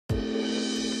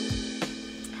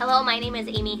Hello, my name is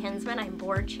Amy Hinsman. I'm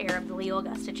board chair of the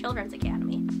Augusta Children's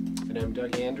Academy. And I'm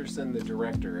Doug Anderson, the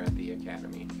director at the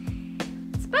Academy.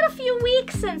 It's been a few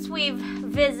weeks since we've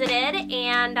visited,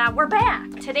 and we're back.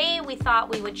 Today we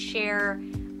thought we would share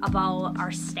about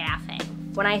our staffing.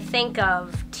 When I think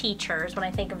of teachers, when I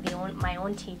think of my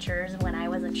own teachers when I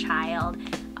was a child,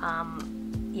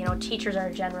 teachers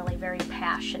are generally very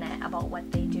passionate about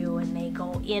what they do, and they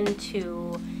go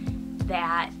into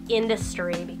that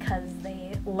industry because they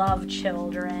love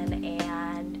children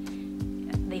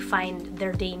and they find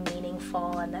their day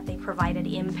meaningful and that they provided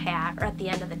impact at the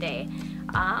end of the day.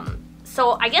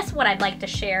 So I guess what I'd like to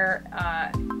share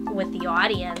with the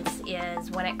audience is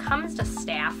when it comes to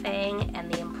staffing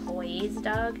and the employees,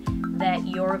 Doug, that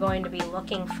you're going to be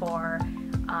looking for,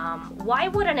 why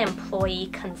would an employee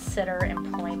consider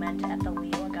employment at the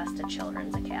Augusta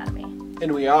Children's Academy?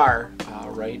 And we are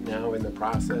right now in the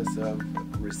process of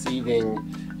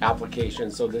receiving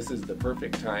applications, so this is the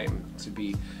perfect time to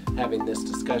be having this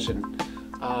discussion.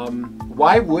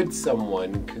 Why would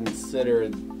someone consider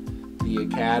the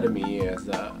Academy as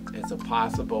a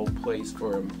possible place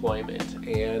for employment?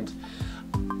 And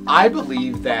I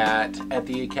believe that at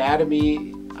the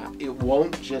Academy, it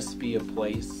won't just be a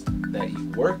place that you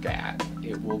work at.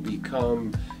 It will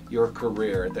become your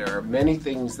career. There are many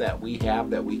things that we have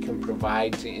that we can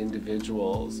provide to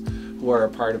individuals who are a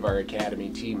part of our Academy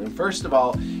team. And first of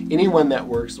all, anyone that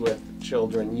works with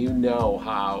children, you know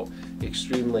how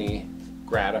extremely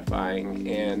gratifying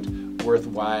and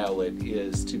worthwhile it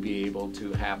is to be able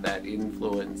to have that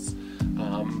influence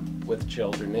with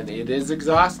children. And it is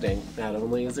exhausting. Not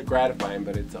only is it gratifying,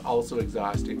 but it's also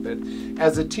exhausting. But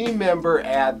as a team member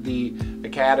at the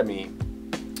Academy,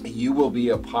 you will be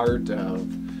a part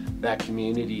of that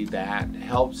community that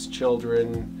helps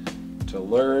children to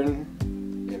learn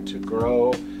and to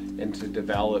grow and to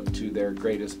develop to their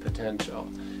greatest potential.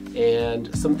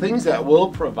 And some things that we'll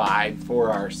provide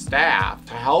for our staff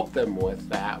to help them with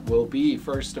that will be,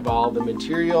 first of all, the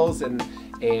materials and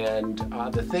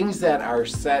the things that are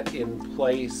set in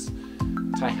place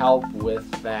to help with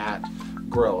that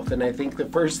growth. And I think the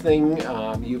first thing,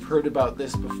 you've heard about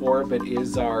this before, but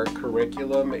is our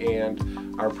curriculum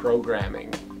and our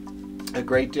programming. A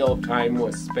great deal of time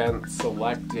was spent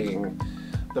selecting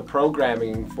the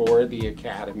programming for the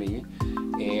Academy,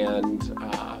 and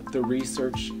the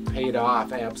research paid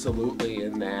off absolutely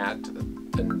in that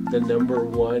the number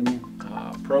one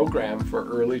program for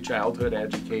early childhood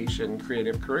education,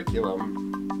 creative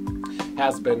curriculum,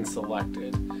 has been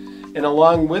selected. And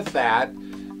along with that,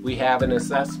 we have an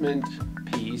assessment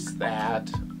piece that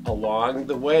along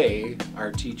the way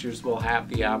our teachers will have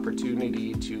the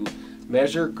opportunity to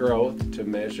measure growth, to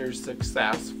measure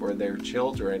success for their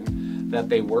children that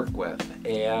they work with,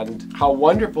 and how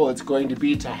wonderful it's going to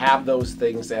be to have those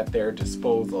things at their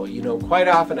disposal. You know, quite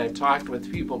often I've talked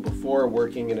with people before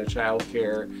working in a child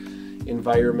care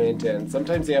environment, and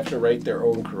sometimes they have to write their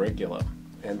own curriculum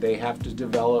and they have to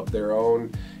develop their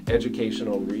own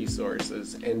educational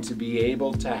resources. And to be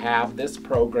able to have this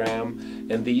program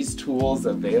and these tools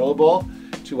available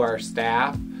to our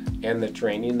staff and the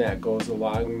training that goes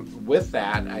along with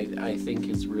that, I think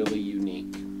is really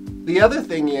unique. The other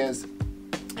thing is,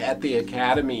 at the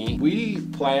Academy, we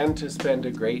plan to spend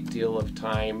a great deal of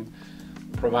time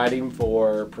providing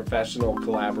for professional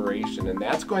collaboration, and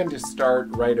that's going to start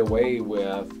right away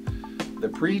with the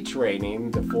pre-training,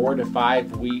 the 4 to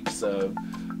 5 weeks of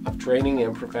training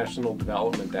and professional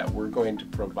development that we're going to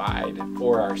provide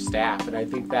for our staff. And I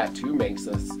think that too makes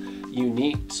us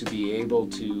unique to be able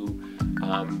to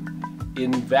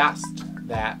invest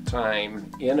that time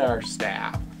in our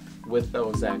staff with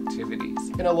those activities.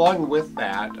 And along with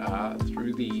that,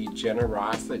 through the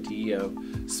generosity of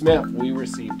Smith, we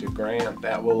received a grant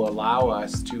that will allow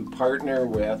us to partner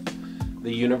with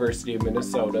the University of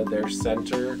Minnesota, their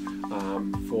Center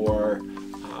for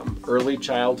Early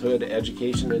Childhood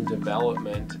Education and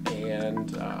Development,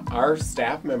 and our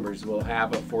staff members will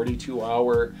have a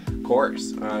 42-hour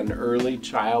course on early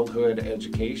childhood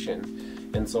education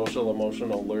and social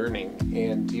emotional learning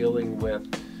and dealing with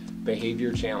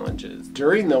behavior challenges.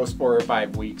 During those 4 or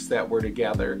 5 weeks that we're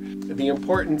together, the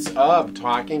importance of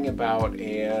talking about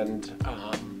and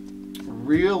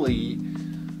really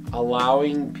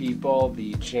allowing people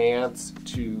the chance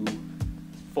to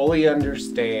fully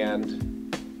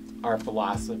understand our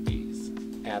philosophies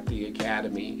at the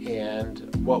Academy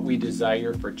and what we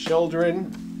desire for children,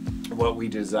 what we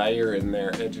desire in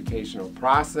their educational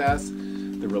process,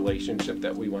 the relationship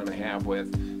that we want to have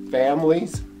with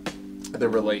families, the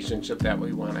relationship that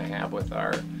we want to have with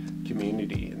our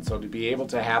community. And so to be able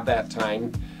to have that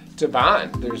time to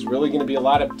bond. There's really going to be a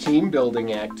lot of team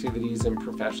building activities and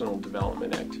professional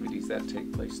development activities that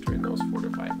take place during those 4 to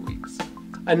 5 weeks.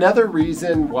 Another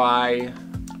reason why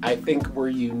I think we're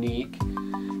unique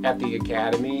at the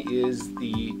Academy is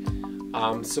the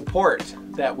support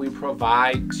that we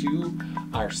provide to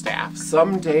our staff.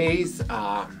 Some days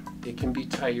it can be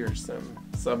tiresome.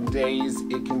 Some days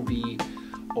it can be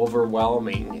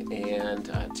overwhelming, and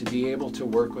to be able to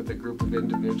work with a group of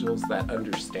individuals that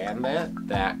understand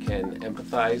that can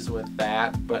empathize with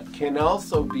that, but can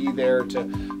also be there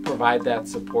to provide that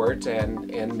support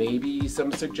and maybe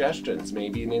some suggestions.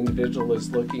 Maybe an individual is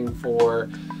looking for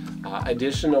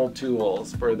additional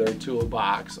tools for their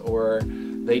toolbox, or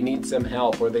they need some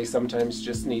help, or they sometimes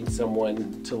just need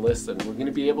someone to listen. We're going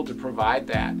to be able to provide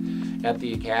that at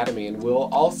the Academy, and we'll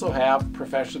also have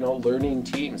professional learning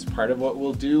teams. Part of what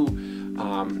we'll do,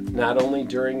 not only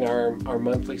during our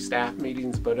monthly staff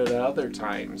meetings, but at other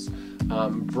times,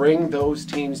 bring those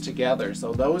teams together.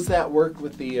 So those that work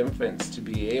with the infants to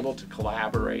be able to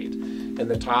collaborate, and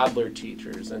the toddler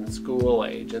teachers and school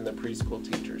age and the preschool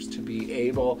teachers to be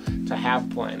able to have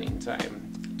planning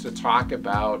time to talk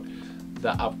about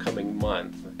the upcoming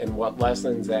month and what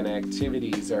lessons and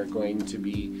activities are going to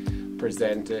be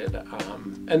presented,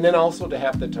 and then also to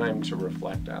have the time to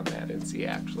reflect on that and see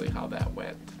actually how that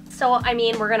went. So, I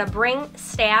mean, we're going to bring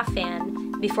staff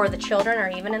in before the children are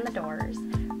even in the doors.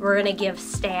 We're going to give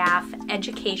staff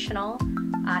educational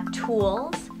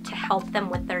tools to help them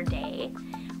with their day.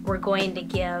 We're going to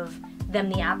give them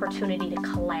the opportunity to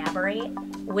collaborate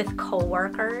with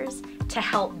coworkers to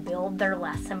help build their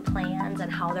lesson plans and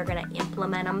how they're going to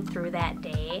implement them through that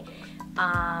day.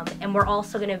 And we're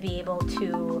also going to be able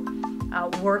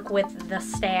to work with the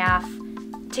staff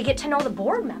to get to know the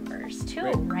board members too,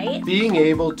 right? Being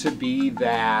able to be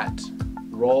that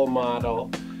role model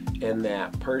and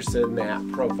that person that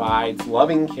provides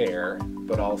loving care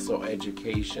but also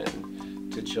education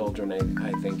to children,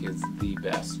 I think is the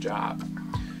best job.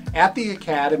 At the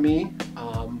Academy,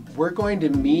 we're going to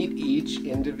meet each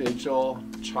individual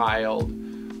child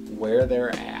where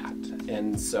they're at.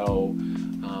 And so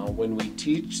when we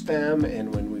teach them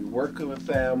and when we work with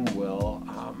them, we'll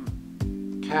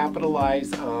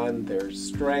capitalize on their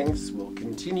strengths. We'll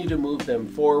continue to move them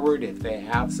forward. If they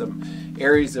have some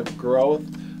areas of growth,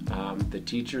 the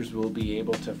teachers will be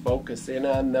able to focus in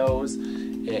on those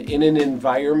in an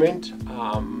environment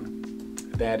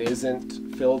that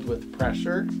isn't filled with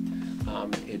pressure.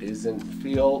 It isn't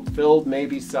filled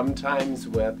maybe sometimes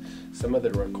with some of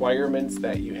the requirements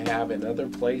that you have in other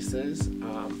places,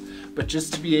 but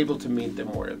just to be able to meet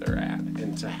them where they're at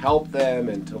and to help them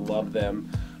and to love them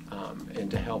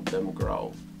and to help them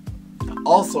grow.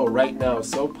 Also, right now,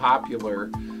 so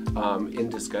popular in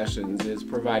discussions is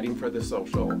providing for the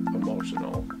social,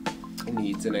 emotional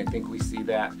needs, and I think we see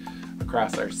that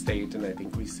across our state, and I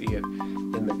think we see it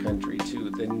in the country too,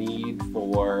 the need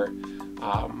for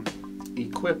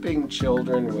equipping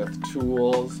children with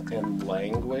tools and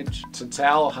language to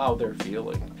tell how they're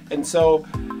feeling. And so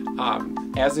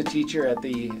as a teacher at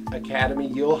the Academy,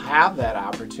 you'll have that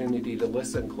opportunity to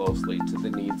listen closely to the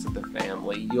needs of the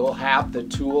family. You'll have the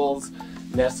tools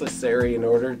necessary in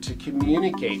order to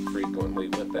communicate frequently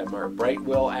with them. Our Bright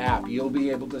Will app, you'll be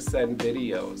able to send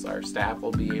videos. Our staff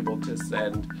will be able to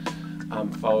send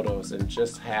photos and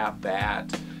just have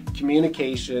that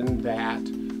communication that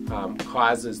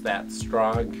causes that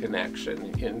strong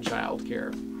connection in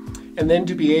childcare. And then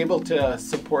to be able to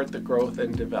support the growth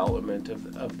and development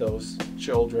of those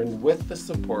children with the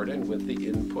support and with the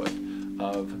input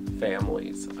of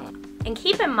families. And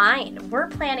keep in mind, we're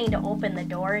planning to open the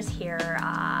doors here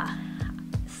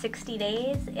 60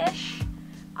 days-ish.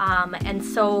 And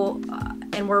so,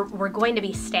 and we're going to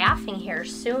be staffing here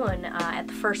soon at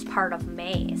the first part of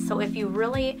May. So if you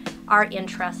really are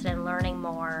interested in learning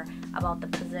more about the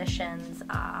positions,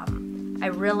 I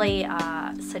really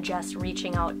suggest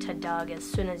reaching out to Doug as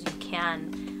soon as you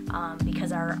can,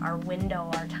 because our window,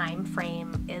 our time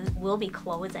frame will be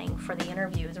closing for the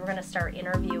interviews. We're going to start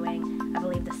interviewing, I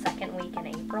believe, the second week in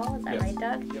April. Is that Yes. right,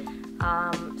 Doug?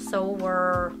 Yep. So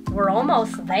we're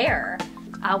almost there.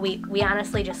 We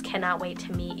honestly just cannot wait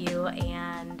to meet you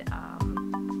and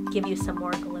give you some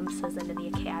more glimpses into the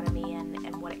Academy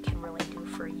and what it can really do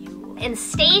for you. And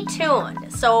stay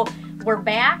tuned. So we're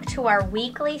back to our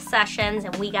weekly sessions,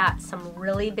 and we got some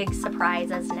really big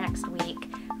surprises next week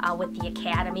with the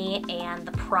Academy and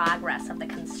the progress of the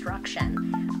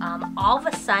construction. All of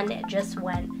a sudden, it just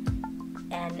went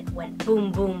and went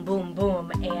boom, boom, boom,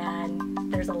 boom,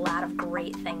 and there's a lot of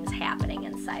great things happening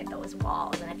inside those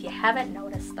walls. And if you haven't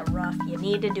noticed the roof, you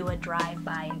need to do a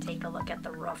drive-by and take a look at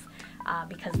the roof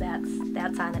because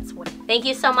that's on its way. Thank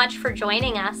you so much for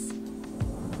joining us.